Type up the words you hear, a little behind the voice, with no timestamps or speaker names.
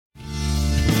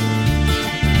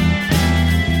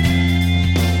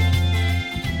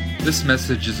This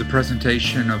message is a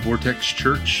presentation of Vortex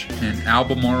Church in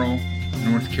Albemarle,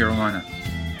 North Carolina.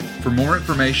 For more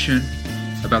information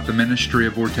about the ministry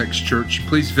of Vortex Church,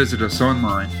 please visit us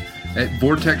online at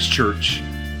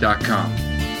vortexchurch.com.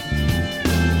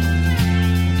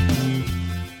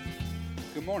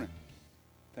 Good morning.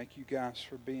 Thank you guys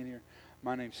for being here.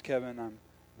 My name's Kevin. I'm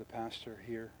the pastor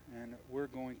here, and we're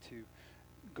going to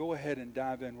go ahead and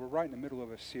dive in. We're right in the middle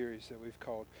of a series that we've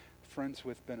called Friends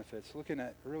with Benefits, looking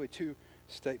at really two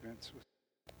statements.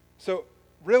 So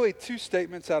really two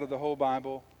statements out of the whole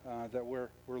Bible that we're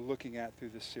looking at through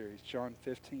this series. John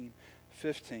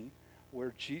 15:15,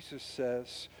 where Jesus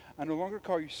says, I no longer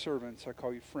call you servants, I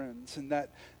call you friends. And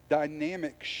that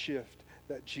dynamic shift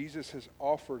that Jesus has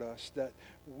offered us, that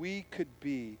we could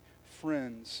be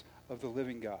friends of the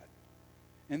living God.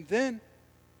 And then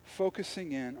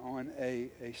focusing in on a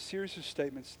series of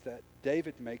statements that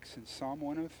David makes in Psalm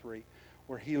 103,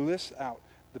 where he lists out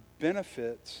the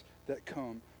benefits that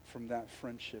come from that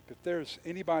friendship. If there's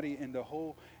anybody in the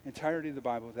whole entirety of the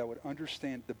Bible that would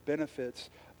understand the benefits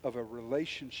of a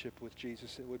relationship with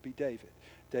Jesus, it would be David.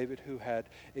 David, who had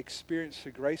experienced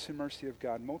the grace and mercy of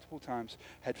God multiple times,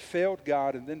 had failed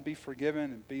God and then be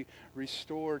forgiven and be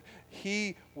restored.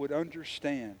 He would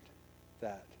understand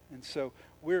that. And so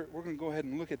we're going to go ahead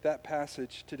and look at that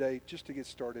passage today just to get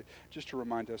started, just to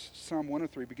remind us. Psalm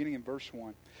 103, beginning in verse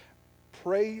 1.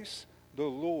 Praise the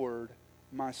Lord,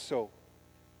 my soul.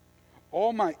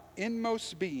 All my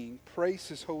inmost being, praise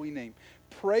his holy name.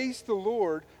 Praise the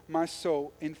Lord, my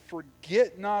soul, and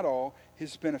forget not all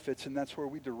his benefits. And that's where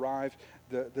we derive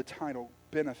the title,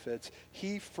 benefits.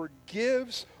 He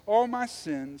forgives all my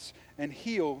sins and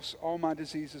heals all my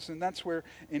diseases. And that's where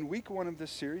in week 1 of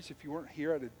this series, if you weren't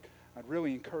here, I'd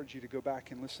really encourage you to go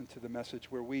back and listen to the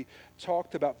message where we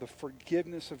talked about the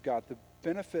forgiveness of God, the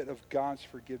benefit of God's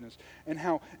forgiveness, and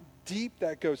how deep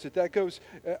that goes. That goes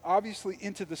obviously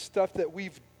into the stuff that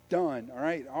we've done, all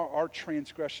right, our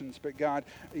transgressions, but God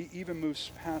even moves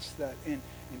past that and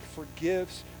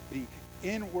forgives the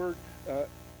inward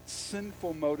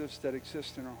sinful motives that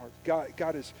exist in our heart.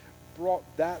 God has brought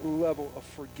that level of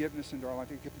forgiveness into our life.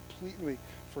 He completely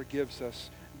forgives us.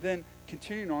 Then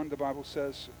continuing on, the Bible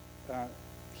says,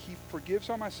 he forgives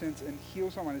all my sins and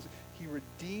heals all my diseases. He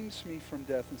redeems me from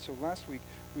death. And so last week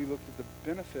we looked at the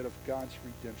benefit of God's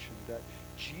redemption, that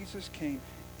Jesus came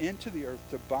into the earth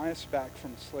to buy us back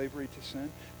from slavery to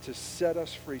sin, to set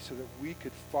us free so that we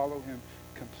could follow him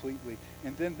completely.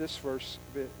 And then this verse,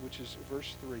 which is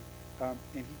verse 3, and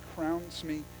he crowns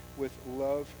me with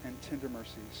love and tender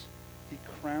mercies. He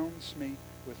crowns me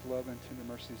with love and tender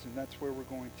mercies. And that's where we're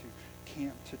going to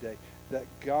camp today, that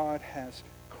God has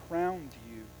crowned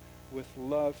you with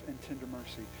love and tender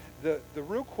mercy. The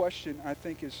real question, I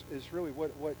think, is really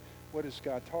what is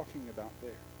God talking about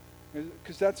there?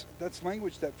 Because that's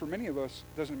language that for many of us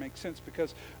doesn't make sense,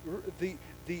 because the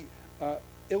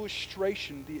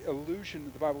illustration, the allusion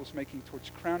that the Bible is making towards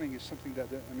crowning is something that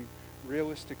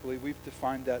realistically, we've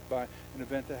defined that by an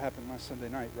event that happened last Sunday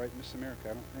night, right? Miss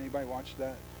America. Anybody watch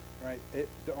that? Right?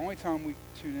 The only time we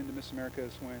tune into Miss America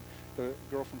is when the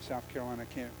girl from South Carolina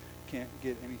can't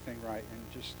get anything right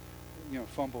and just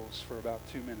fumbles for about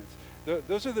 2 minutes.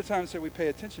 Those are the times that we pay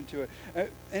attention to it.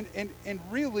 And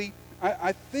really,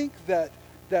 I think that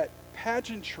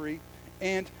pageantry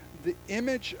and the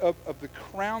image of the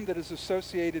crown that is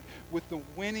associated with the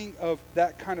winning of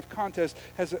that kind of contest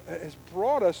has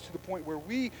brought us to the point where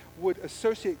we would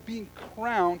associate being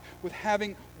crowned with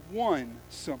having won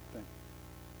something.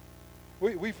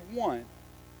 We've won.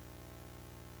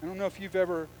 I don't know if you've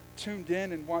ever tuned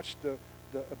in and watched the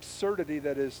absurdity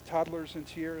that is Toddlers in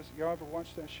Tears. Y'all ever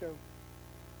watched that show?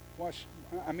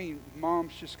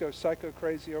 Moms just go psycho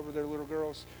crazy over their little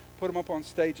girls, put them up on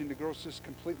stage, and the girls just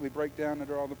completely break down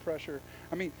under all the pressure.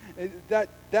 That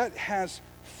has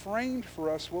framed for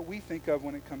us what we think of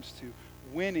when it comes to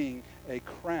winning a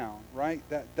crown, right?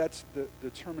 That's the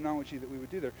terminology that we would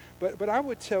do there. But I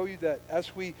would tell you that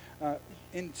as we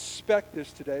inspect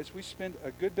this today, as we spend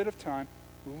a good bit of time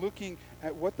looking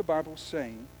at what the Bible is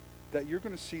saying, that you're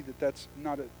going to see that that's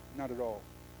not at all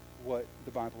what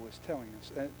the Bible is telling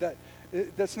us.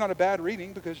 That's not a bad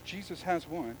reading, because Jesus has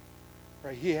won,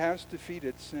 right? He has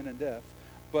defeated sin and death.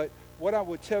 But what I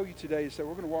would tell you today is that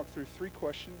we're going to walk through 3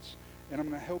 questions, and I'm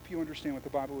going to help you understand what the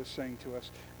Bible is saying to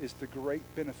us is the great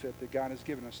benefit that God has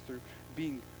given us through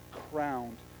being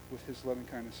crowned with his loving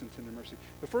kindness and tender mercy.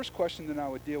 The first question that I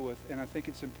would deal with, and I think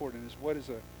it's important, is what is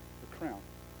a crown?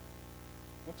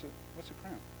 What's a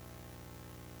crown?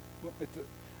 Well,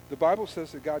 the Bible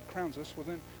says that God crowns us. Well,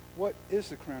 then, what is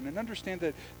the crown? And understand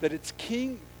that it's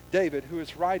King David who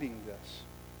is writing this.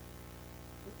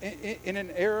 in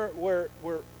an era where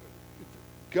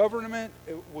government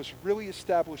was really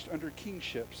established under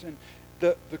kingships. And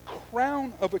the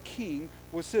crown of a king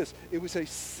was this. It was a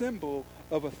symbol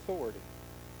of authority.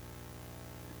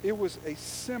 It was a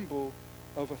symbol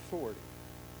of authority.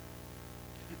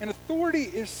 And authority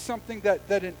is something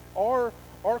that in our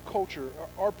culture,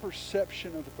 our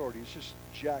perception of authority is just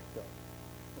jacked up.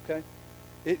 Okay?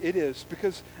 It is.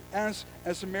 Because as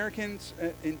Americans,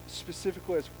 and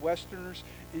specifically as Westerners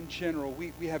in general,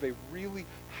 we have a really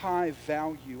high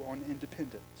value on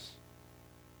independence.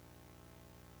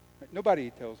 Right? Nobody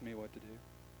tells me what to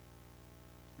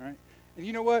do. Right? And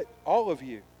you know what? All of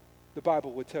you, the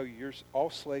Bible would tell you, you're all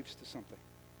slaves to something.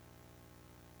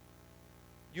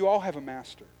 You all have a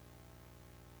master.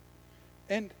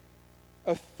 And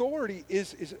authority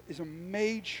is a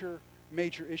major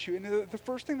issue. And the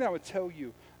first thing that I would tell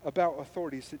you about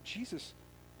authority is that Jesus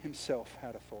himself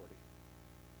had authority.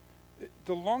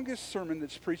 The longest sermon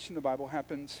that's preached in the Bible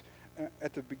happens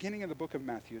at the beginning of the book of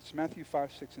Matthew. It's Matthew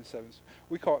 5, 6, and 7.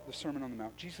 We call it the Sermon on the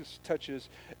Mount. Jesus touches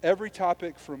every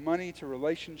topic from money to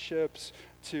relationships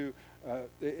to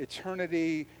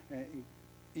eternity, and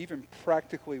even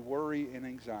practically worry and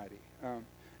anxiety.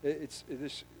 It's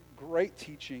this great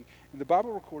teaching. And the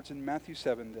Bible records in Matthew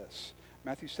 7 this.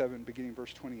 Matthew 7, beginning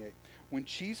verse 28. When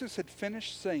Jesus had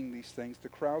finished saying these things, the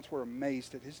crowds were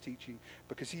amazed at his teaching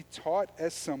because he taught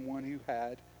as someone who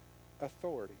had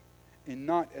authority and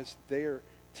not as their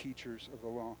teachers of the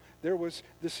law. There was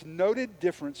this noted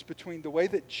difference between the way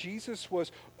that Jesus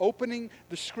was opening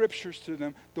the scriptures to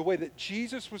them, the way that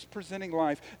Jesus was presenting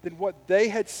life, than what they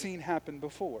had seen happen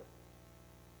before.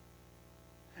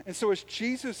 And so as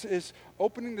Jesus is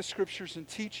opening the scriptures and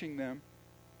teaching them,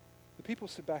 the people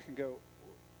sit back and go,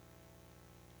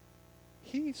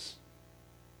 he's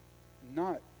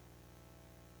not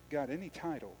got any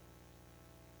title,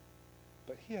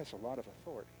 but he has a lot of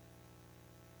authority.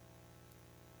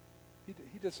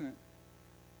 He doesn't,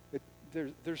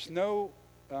 there's no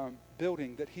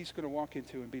building that he's going to walk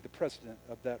into and be the president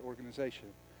of that organization,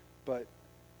 but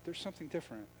there's something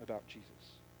different about Jesus.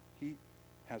 He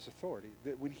has authority.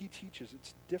 That when he teaches,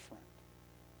 it's different.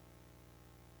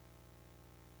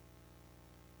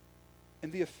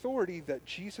 And the authority that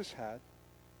Jesus had,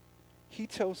 he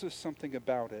tells us something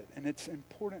about it, and it's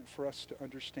important for us to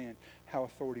understand how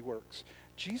authority works.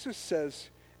 Jesus says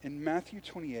in Matthew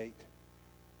 28,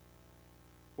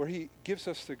 where he gives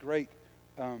us the great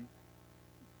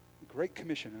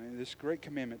commission, this great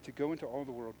commandment to go into all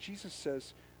the world, Jesus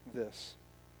says this.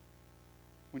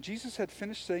 When Jesus had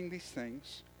finished saying these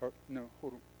things,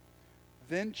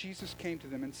 then Jesus came to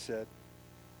them and said,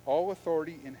 all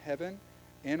authority in heaven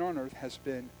and on earth has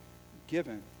been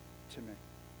given to me.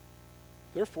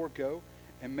 Therefore go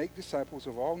and make disciples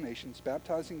of all nations,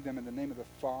 baptizing them in the name of the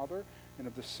Father and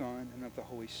of the Son and of the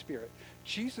Holy Spirit.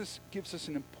 Jesus gives us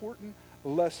an important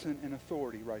lesson in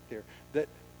authority right there. That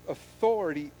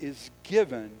authority is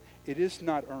given, it is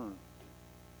not earned.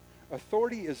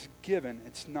 Authority is given,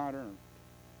 it's not earned.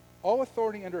 All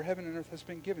authority under heaven and earth has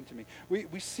been given to me.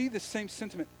 We see the same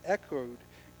sentiment echoed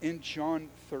in John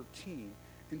 13.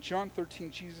 In John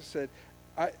 13, Jesus said,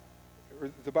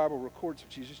 the Bible records of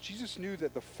Jesus, Jesus knew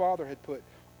that the Father had put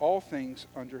all things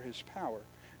under his power.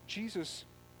 Jesus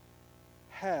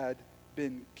had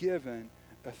been given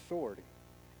authority.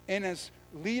 And as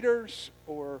leaders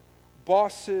or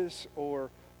bosses or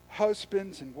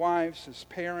husbands and wives, as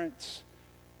parents,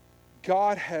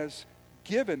 God has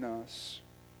given us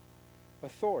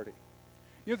authority.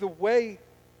 You know, the way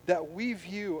that we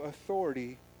view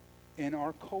authority in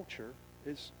our culture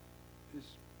is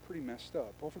pretty messed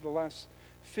up. Over the last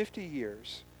 50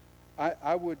 years,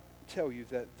 I would tell you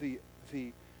that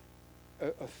the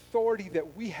authority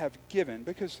that we have given,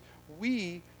 because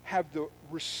we have the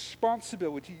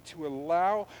responsibility to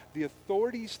allow the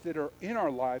authorities that are in our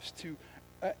lives to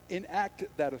enact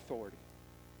that authority.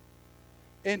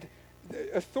 And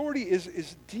authority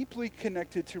is deeply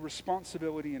connected to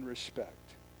responsibility and respect.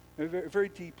 Very, very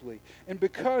deeply. And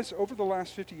because over the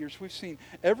last 50 years we've seen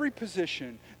every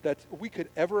position that we could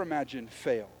ever imagine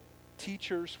fail.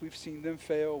 Teachers, we've seen them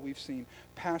fail. We've seen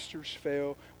pastors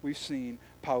fail. We've seen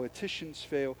politicians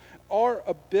fail. Our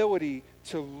ability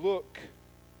to look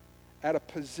at a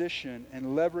position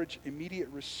and leverage immediate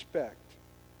respect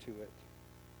to it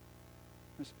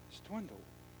has dwindled.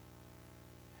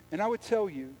 And I would tell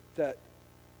you that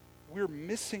we're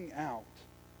missing out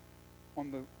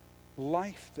on the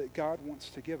life that God wants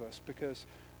to give us, because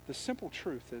the simple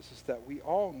truth is that we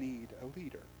all need a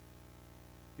leader.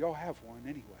 You all have one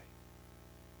anyway.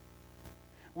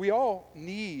 We all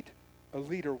need a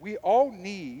leader. We all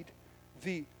need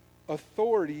the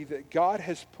authority that God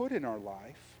has put in our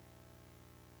life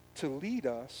to lead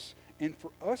us and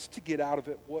for us to get out of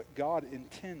it what God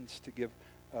intends to give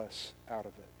us out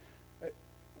of it.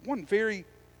 One very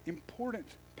important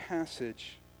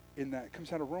passage in that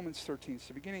comes out of Romans 13. It's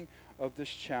the beginning of this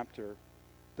chapter.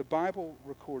 The Bible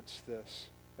records this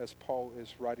as Paul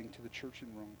is writing to the church in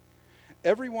Rome.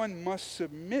 Everyone must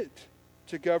submit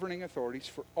to governing authorities,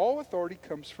 for all authority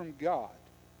comes from God.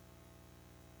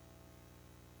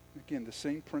 Again, the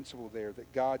same principle there,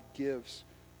 that God gives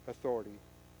authority.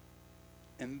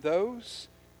 And those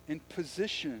in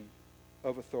position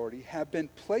of authority have been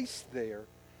placed there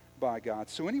by God.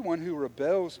 So anyone who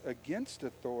rebels against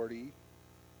authority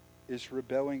is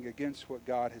rebelling against what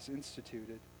God has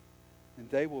instituted, and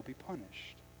they will be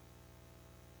punished.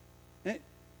 And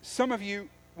some of you,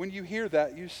 when you hear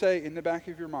that, you say in the back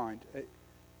of your mind,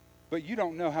 but you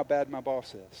don't know how bad my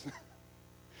boss is.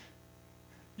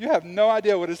 You have no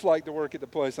idea what it's like to work at the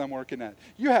place I'm working at.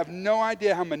 You have no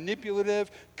idea how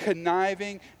manipulative,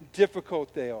 conniving,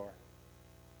 difficult they are.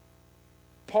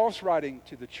 Paul's writing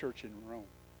to the church in Rome.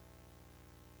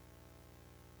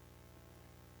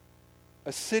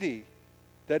 A city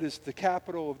that is the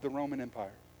capital of the Roman Empire.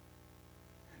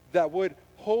 That would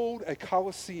hold a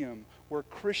Colosseum where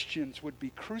Christians would be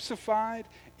crucified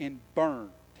and burned.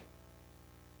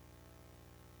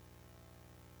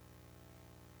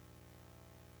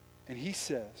 And he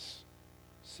says,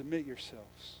 submit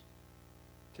yourselves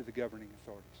to the governing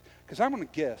authorities. Because I'm going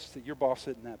to guess that your boss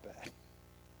isn't that bad.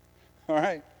 All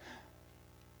right?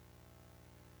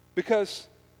 Because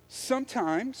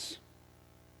sometimes,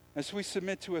 as we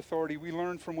submit to authority, we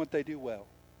learn from what they do well.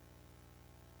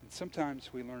 And sometimes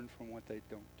we learn from what they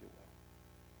don't do well.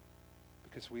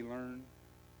 Because we learn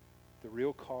the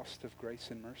real cost of grace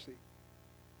and mercy.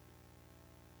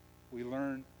 We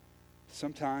learn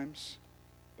sometimes,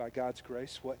 by God's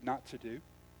grace, what not to do.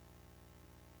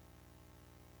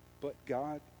 But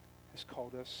God has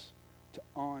called us to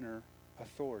honor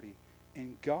authority.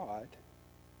 And God,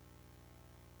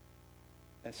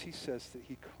 as he says that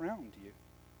he crowned you,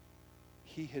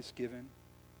 he has given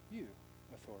you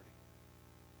authority.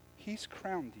 He's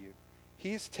crowned you.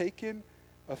 He's taken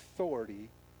authority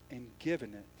and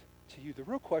given it to you. The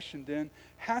real question then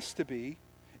has to be,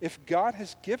 if God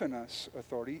has given us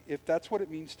authority, if that's what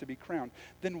it means to be crowned,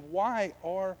 then why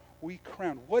are we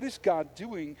crowned? What is God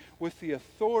doing with the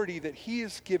authority that he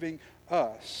is giving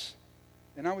us?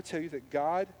 And I would tell you that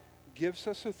God gives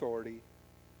us authority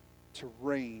to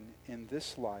reign in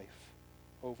this life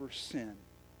over sin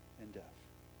and death.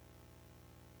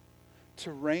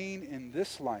 To reign in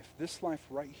this life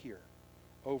right here,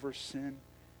 over sin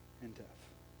and death.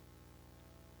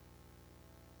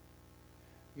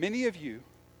 Many of you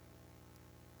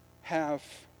have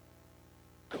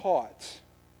caught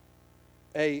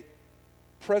a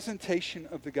presentation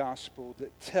of the gospel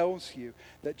that tells you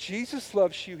that Jesus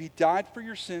loves you, he died for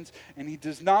your sins, and he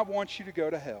does not want you to go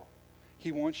to hell.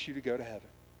 He wants you to go to heaven.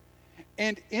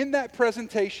 And in that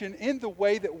presentation, in the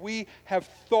way that we have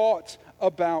thought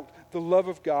about the love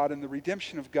of God and the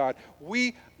redemption of God,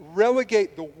 we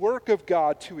relegate the work of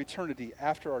God to eternity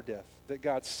after our death, that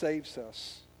God saves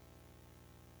us.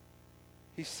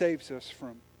 He saves us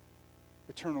from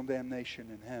eternal damnation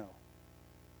in hell.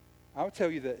 I would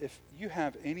tell you that if you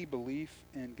have any belief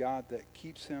in God that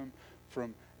keeps him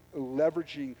from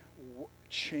leveraging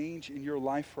change in your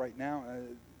life right now,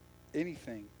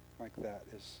 anything like that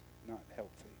is not healthy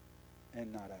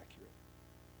and not accurate.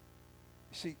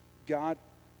 You see, God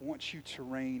wants you to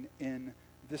reign in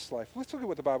this life. Let's look at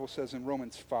what the Bible says in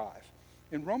Romans 5.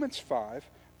 In Romans 5,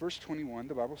 verse 21,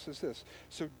 the Bible says this: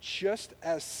 so just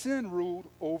as sin ruled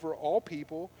over all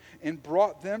people and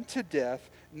brought them to death,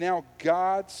 now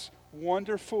God's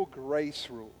wonderful grace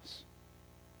rules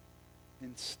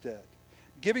instead,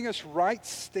 giving us right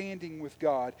standing with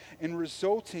God and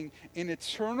resulting in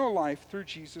eternal life through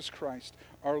Jesus Christ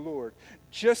our Lord.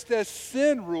 Just as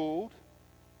sin ruled,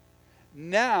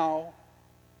 now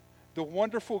the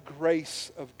wonderful grace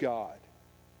of God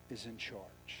is in charge.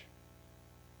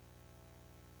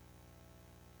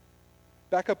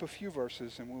 Back up a few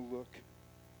verses and we'll look.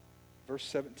 Verse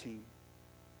 17.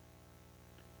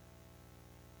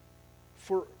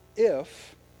 For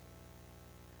if,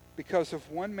 because of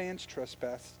one man's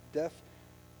trespass, death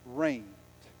reigned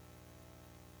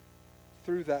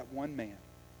through that one man,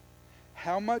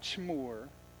 how much more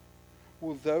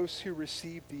will those who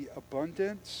receive the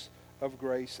abundance of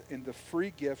grace and the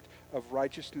free gift of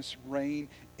righteousness reign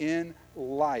in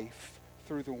life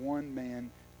through the one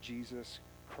man, Jesus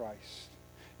Christ?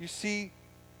 You see,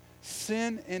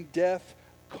 sin and death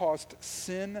caused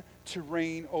sin to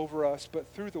reign over us, but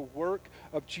through the work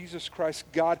of Jesus Christ,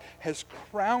 God has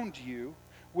crowned you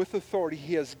with authority.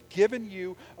 He has given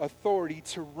you authority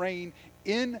to reign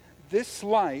in this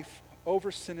life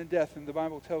over sin and death. And the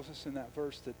Bible tells us in that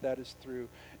verse that that is through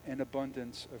an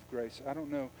abundance of grace. I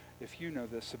don't know if you know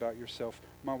this about yourself.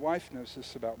 My wife knows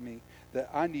this about me, that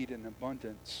I need an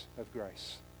abundance of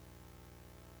grace.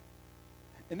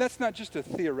 And that's not just a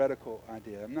theoretical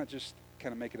idea. I'm not just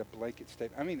kind of making a blanket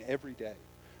statement. I mean every day.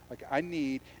 Like, I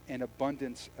need an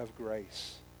abundance of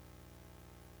grace.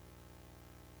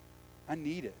 I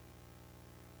need it.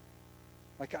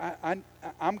 Like,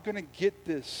 I'm going to get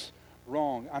this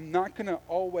wrong. I'm not going to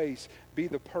always be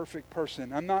the perfect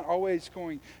person. I'm not always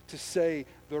going to say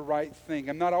the right thing.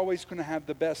 I'm not always going to have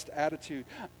the best attitude.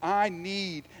 I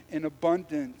need an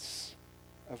abundance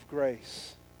of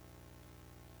grace.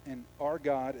 And our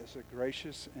God is a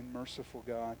gracious and merciful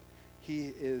God. He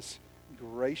is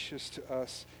gracious to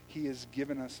us. He has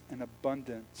given us an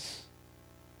abundance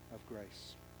of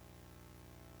grace.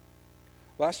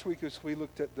 Last week, as we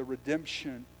looked at the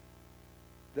redemption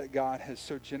that God has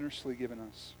so generously given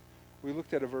us, we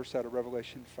looked at a verse out of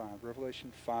Revelation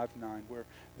 5:9, where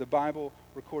the Bible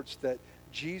records that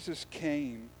Jesus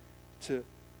came to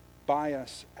buy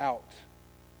us out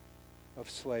of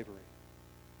slavery.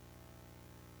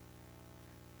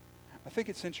 I think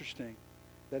it's interesting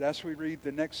that as we read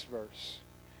the next verse,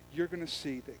 you're going to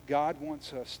see that God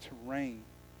wants us to reign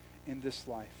in this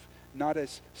life, not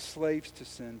as slaves to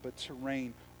sin, but to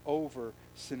reign over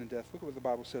sin and death. Look at what the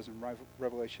Bible says in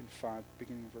Revelation 5,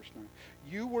 beginning in verse 9.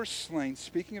 You were slain,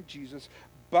 speaking of Jesus,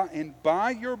 and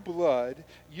by your blood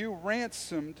you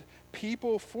ransomed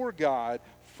people for God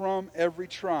from every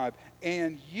tribe,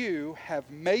 and you have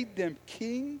made them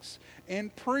kings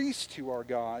and priests to our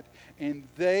God, and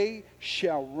they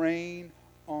shall reign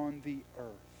on the earth.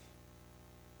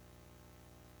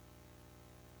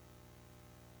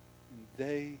 And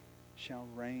they shall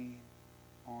reign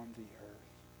on the earth.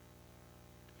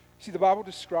 See, the Bible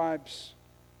describes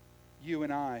you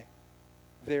and I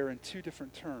there in two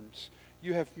different terms.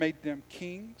 You have made them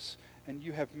kings, and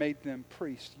you have made them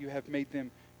priests. You have made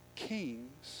them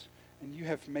kings, and you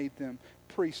have made them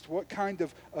priests. What kind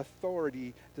of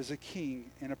authority does a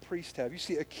king and a priest have? You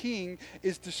see, a king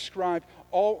is described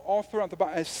all throughout the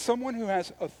Bible as someone who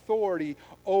has authority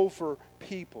over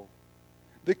people.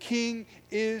 The king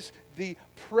is the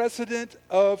president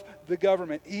of the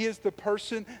government. He is the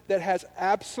person that has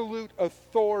absolute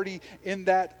authority in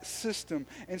that system.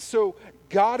 And so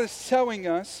God is telling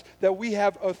us that we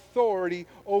have authority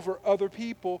over other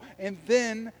people. And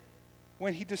then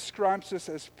when he describes us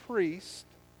as priests,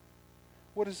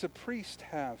 what does a priest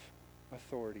have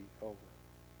authority over?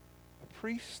 A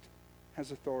priest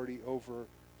has authority over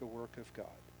the work of God.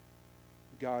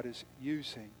 God is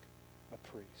using a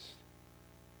priest.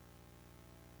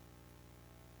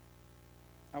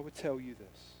 I would tell you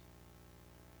this,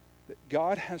 that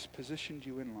God has positioned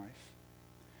you in life,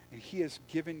 and he has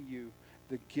given you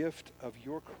the gift of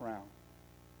your crown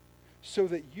so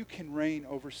that you can reign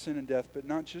over sin and death, but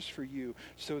not just for you,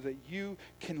 so that you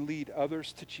can lead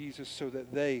others to Jesus so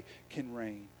that they can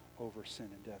reign over sin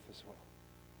and death as well.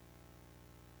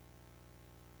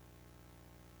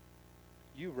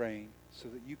 You reign so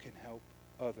that you can help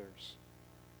others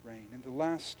reign. And the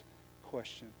last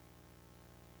question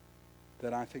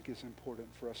that I think is important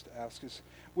for us to ask is,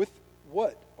 with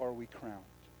what are we crowned?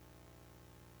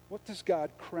 What does God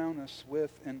crown us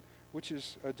with? And which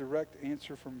is a direct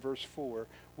answer from verse 4,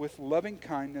 with loving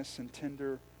kindness and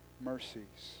tender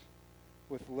mercies.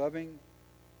 With loving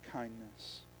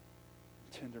kindness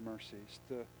and tender mercies.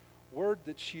 The word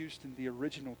that's used in the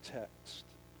original text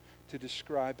to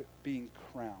describe being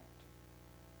crowned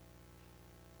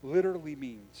literally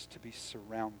means to be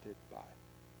surrounded by.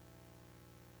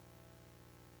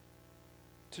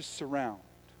 To surround.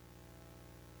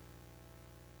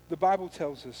 The Bible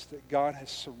tells us that God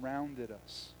has surrounded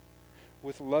us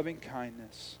with loving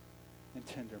kindness and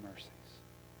tender mercies.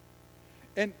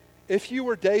 And if you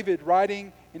were David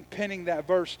writing and penning that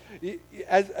verse,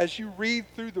 as you read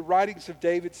through the writings of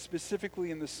David, specifically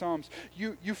in the Psalms,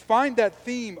 you find that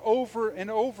theme over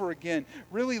and over again.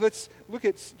 Really, let's look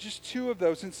at just two of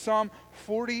those. In Psalm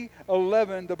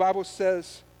 40:11, the Bible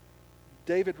says,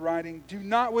 David writing, "Do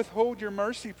not withhold your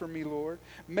mercy from me, Lord.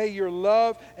 May your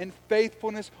love and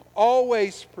faithfulness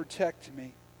always protect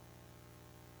me."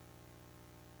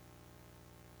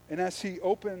 And as he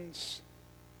opens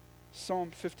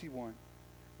Psalm 51,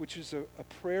 which is a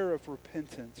prayer of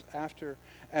repentance after,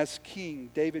 as king,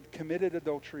 David committed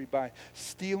adultery by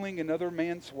stealing another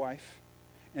man's wife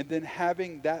and then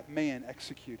having that man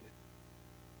executed.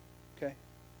 Okay?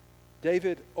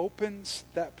 David opens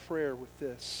that prayer with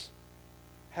this: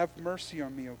 have mercy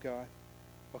on me, O God,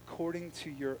 according to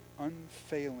your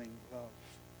unfailing love,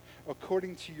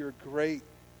 according to your great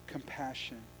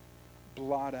compassion,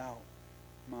 blot out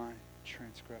my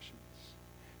transgressions.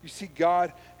 You see,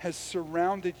 God has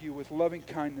surrounded you with loving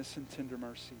kindness and tender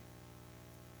mercy.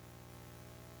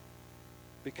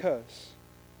 Because,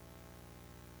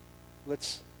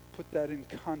 let's put that in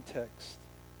context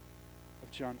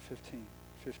of John 15,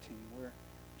 where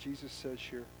Jesus says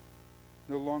you're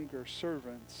no longer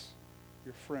servants,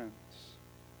 you're friends.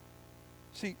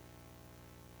 See,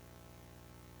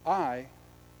 I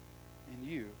and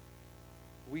you,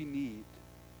 we need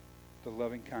the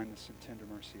loving kindness and tender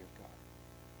mercy of God.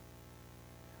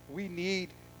 We need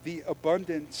the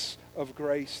abundance of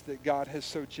grace that God has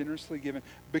so generously given,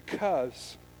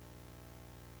 because,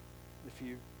 if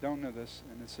you don't know this,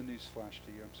 and it's a news flash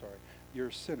to you, I'm sorry, you're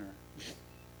a sinner.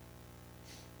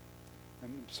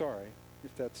 I'm sorry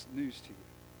if that's news to you.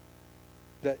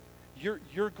 That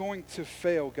you're going to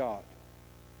fail God.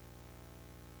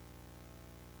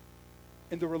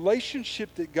 And the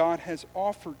relationship that God has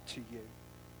offered to you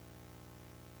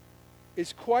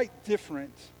is quite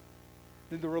different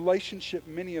than the relationship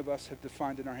many of us have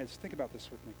defined in our heads. Think about this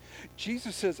with me.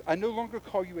 Jesus says, I no longer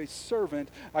call you a servant,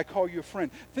 I call you a friend.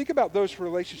 Think about those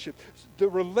relationships. The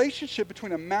relationship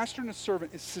between a master and a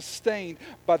servant is sustained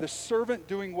by the servant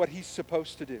doing what he's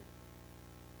supposed to do.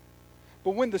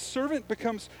 But when the servant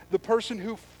becomes the person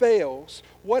who fails,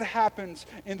 what happens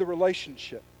in the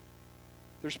relationship?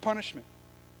 There's punishment.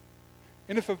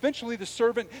 And if eventually the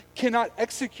servant cannot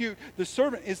execute, the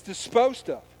servant is disposed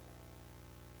of.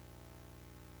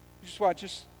 Which is why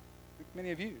just like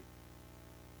many of you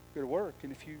go to work,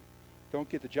 and if you don't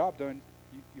get the job done,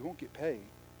 you won't get paid.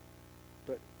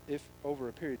 But if over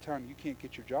a period of time you can't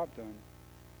get your job done,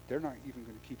 they're not even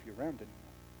going to keep you around anymore.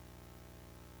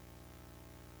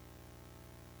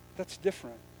 That's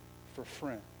different for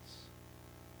friends.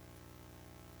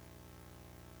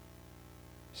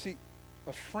 See,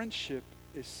 a friendship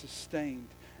is sustained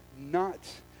not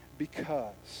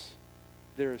because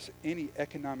there's any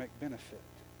economic benefit,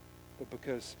 but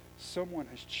because someone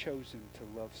has chosen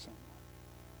to love someone.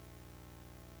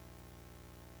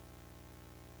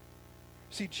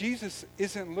 See, Jesus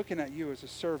isn't looking at you as a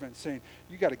servant saying,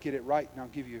 you got to get it right and I'll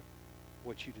give you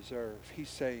what you deserve. He's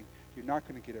saying, you're not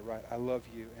going to get it right. I love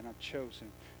you, and I've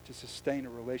chosen to sustain a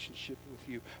relationship with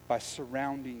you by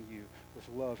surrounding you with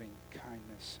loving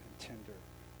kindness and tender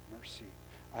mercy.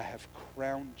 I have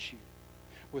crowned you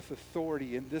with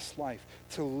authority in this life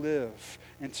to live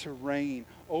and to reign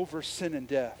over sin and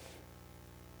death.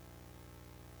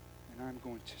 And I'm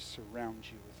going to surround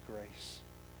you with grace,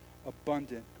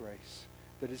 abundant grace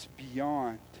that is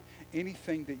beyond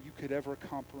anything that you could ever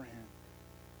comprehend.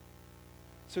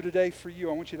 So today for you,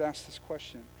 I want you to ask this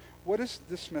question. What does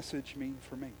this message mean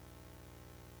for me?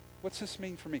 What's this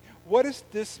mean for me? What does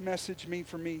this message mean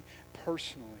for me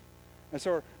personally? As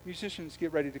our musicians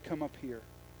get ready to come up here.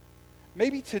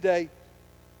 Maybe today,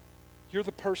 you're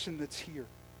the person that's here.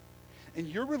 And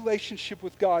your relationship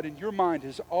with God in your mind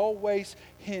is always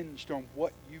hinged on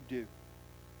what you do.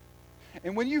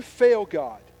 And when you fail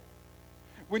God,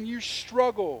 when you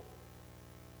struggle,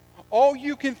 all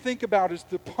you can think about is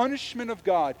the punishment of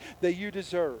God that you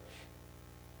deserve.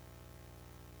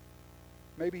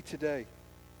 Maybe today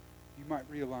you might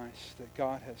realize that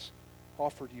God has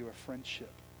offered you a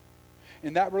friendship.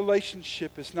 And that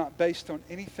relationship is not based on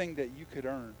anything that you could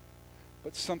earn,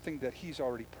 but something that He's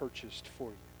already purchased for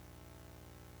you.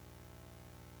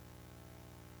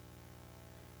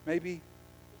 Maybe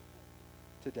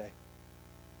today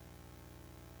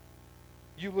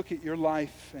you look at your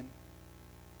life and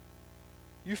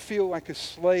you feel like a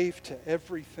slave to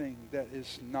everything that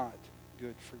is not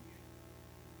good for you.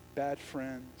 Bad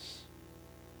friends,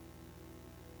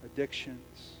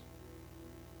 addictions.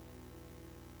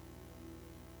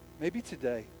 Maybe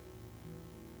today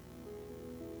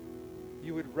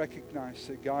you would recognize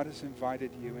that God has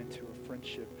invited you into a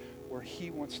friendship where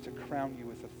He wants to crown you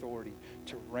with authority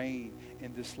to reign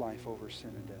in this life over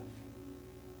sin and death.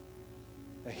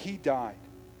 That He died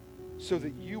so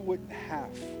that you wouldn't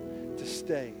have to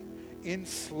stay in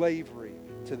slavery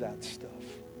to that stuff.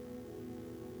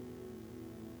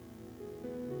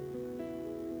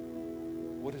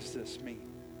 What does this mean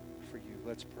for you?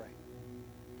 Let's pray.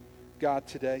 God,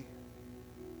 today,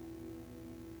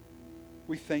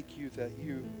 we thank you that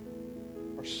you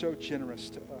are so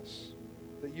generous to us,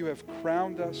 that you have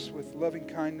crowned us with loving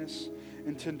kindness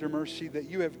and tender mercy, that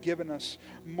you have given us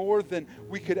more than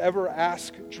we could ever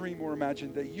ask, dream, or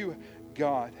imagine, that you,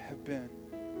 God, have been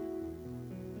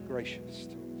gracious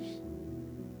to us.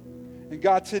 And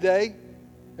God, today,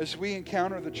 as we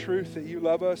encounter the truth that you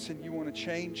love us and you want to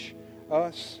change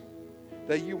us,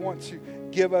 that you want to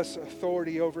give us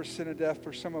authority over sin and death,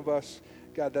 for some of us,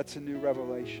 God, that's a new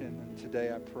revelation. And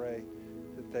today I pray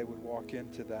that they would walk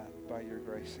into that by your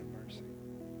grace and mercy.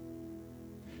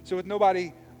 So with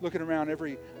nobody looking around,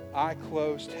 every eye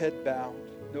closed, head bowed,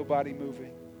 nobody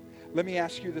moving, let me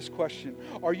ask you this question.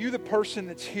 Are you the person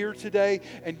that's here today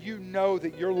and you know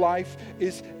that your life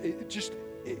is just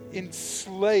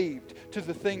enslaved to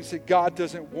the things that God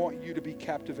doesn't want you to be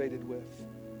captivated with?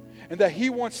 And that He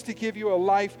wants to give you a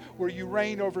life where you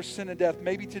reign over sin and death.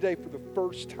 Maybe today, for the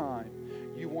first time,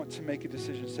 you want to make a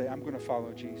decision, say, I'm going to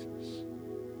follow Jesus.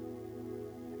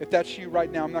 If that's you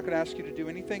right now, I'm not going to ask you to do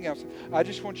anything else. I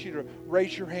just want you to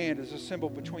raise your hand as a symbol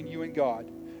between you and God.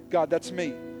 God, that's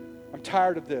me. I'm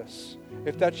tired of this.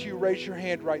 If that's you, raise your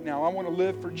hand right now. I want to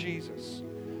live for Jesus.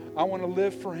 I want to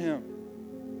live for Him.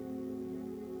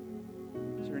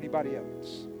 Is there anybody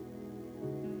else?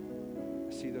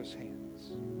 I see those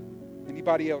hands.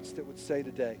 Anybody else that would say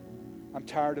today, I'm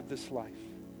tired of this life.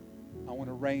 I want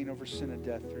to reign over sin and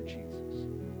death through Jesus.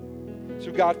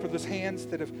 So God, for those hands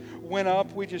that have went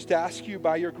up, we just ask you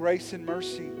by your grace and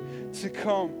mercy to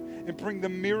come and bring the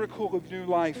miracle of new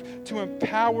life, to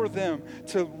empower them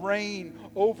to reign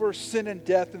over sin and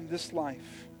death in this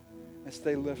life as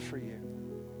they live for you.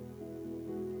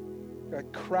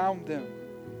 God, crown them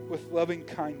with loving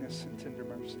kindness and tender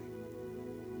mercy.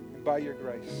 And by your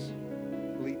grace,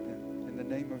 lead them. In the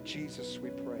name of Jesus we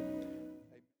pray.